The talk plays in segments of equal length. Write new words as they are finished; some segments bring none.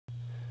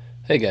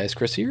Hey guys,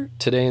 Chris here.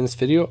 Today in this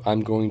video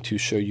I'm going to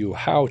show you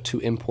how to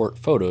import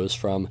photos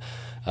from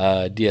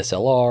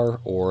DSLR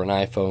or an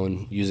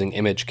iPhone using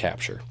image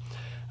capture.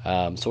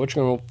 So what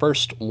you're going to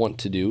first want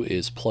to do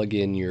is plug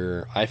in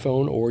your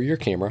iPhone or your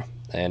camera,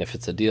 and if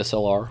it's a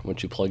DSLR,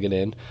 once you plug it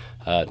in,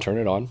 turn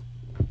it on,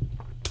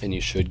 and you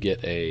should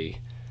get a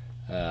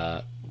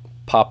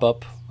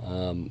pop-up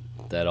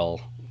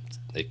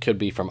it could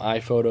be from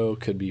iPhoto,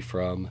 could be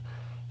from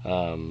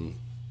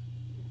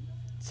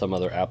some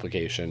other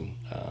application.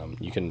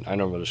 I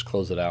normally just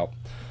close it out.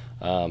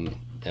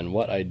 And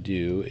what I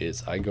do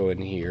is I go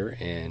in here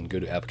and go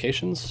to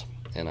applications,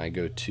 and I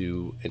go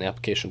to an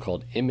application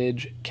called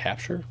image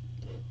capture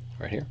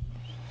right here.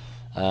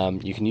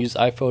 You can use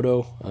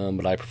iPhoto,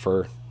 but I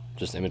prefer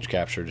just image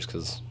capture just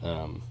because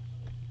I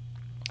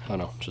don't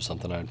know, just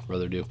something I'd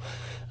rather do.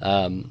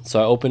 So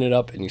I open it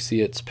up and you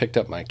see it's picked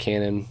up my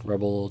Canon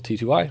Rebel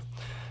T2i.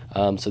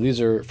 So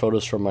these are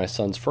photos from my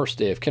son's first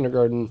day of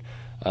kindergarten.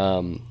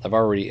 I've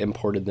already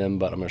imported them,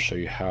 but I'm going to show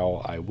you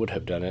how I would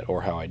have done it,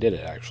 or how I did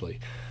it actually.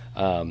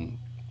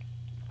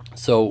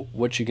 So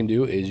what you can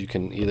do is you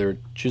can either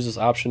choose this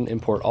option,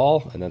 import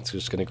all, and that's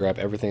just going to grab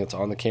everything that's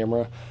on the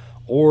camera,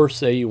 or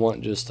say you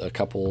want just a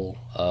couple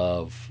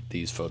of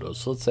these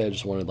photos. So let's say I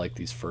just wanted like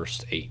these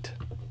first 8.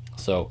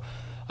 So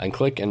I can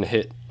click and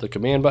hit the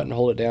command button,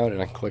 hold it down, and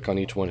I can click on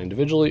each one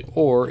individually,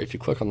 or if you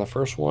click on the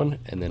first one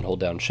and then hold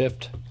down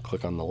shift,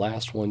 click on the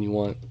last one you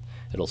want,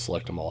 it'll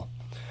select them all.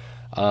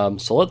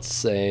 So let's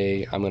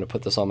say I'm going to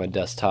put this on my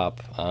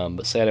desktop,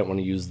 but say I didn't want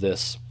to use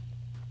this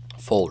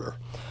folder.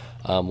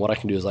 What I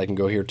can do is I can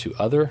go here to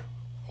other.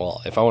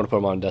 Well, if I want to put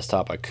them on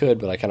desktop, I could,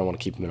 but I kind of want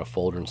to keep them in a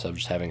folder instead of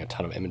just having a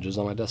ton of images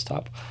on my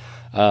desktop.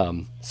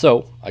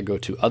 So I go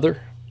to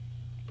other,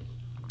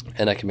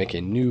 and I can make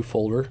a new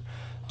folder.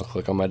 I'll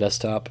click on my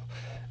desktop,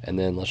 and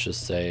then let's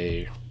just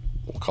say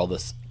we'll call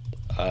this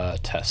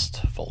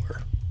test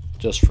folder,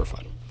 just for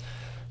fun.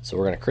 So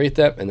we're going to create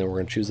that, and then we're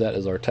going to choose that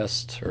as our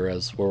test, or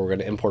as where we're going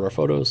to import our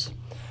photos.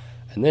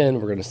 And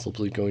then we're going to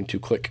simply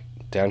click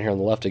down here on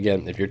the left.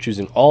 Again, if you're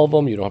choosing all of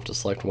them, you don't have to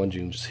select ones. You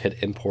can just hit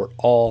import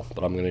all,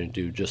 but I'm going to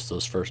do just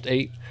those first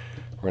 8.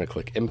 We're going to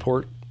click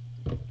import,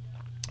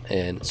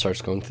 and it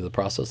starts going through the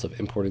process of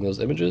importing those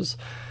images.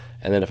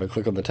 And then if I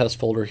click on the test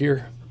folder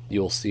here,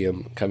 you'll see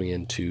them coming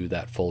into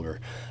that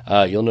folder.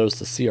 You'll notice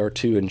the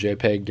CR2 and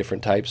JPEG,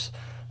 different types.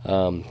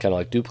 Kind of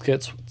like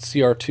duplicates.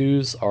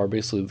 CR2s are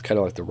basically kind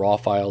of like the raw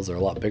files. They're a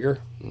lot bigger.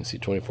 You can see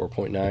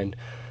 24.9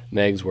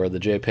 megs, where the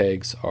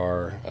JPEGs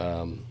are,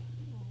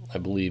 I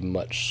believe,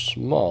 much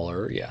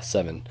smaller. Yeah,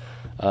 7.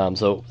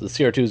 So the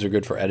CR2s are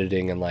good for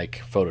editing in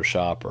like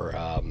Photoshop or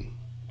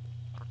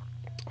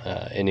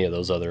any of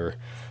those other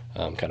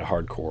kind of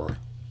hardcore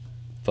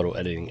photo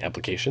editing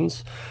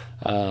applications.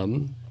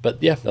 But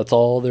yeah, that's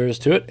all there is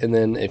to it. And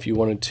then if you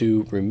wanted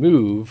to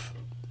remove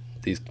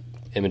these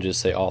images,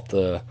 say off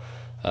the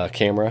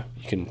camera,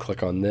 you can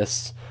click on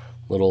this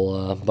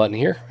little button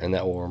here, and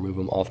that will remove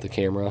them off the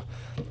camera.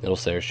 It'll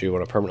say if you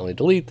want to permanently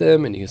delete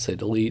them, and you can say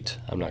delete.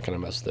 I'm not going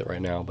to mess with it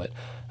right now, but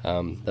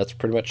that's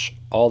pretty much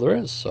all there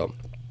is. So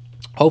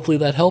hopefully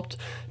that helped.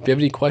 If you have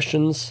any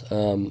questions,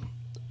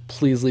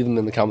 please leave them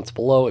in the comments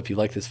below. If you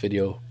like this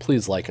video,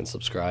 please like and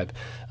subscribe,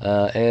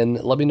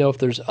 and let me know if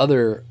there's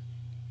other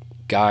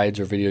guides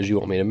or videos you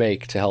want me to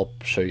make to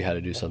help show you how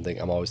to do something.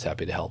 I'm always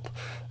happy to help.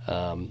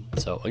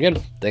 So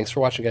again, thanks for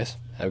watching, guys.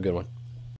 Have a good one.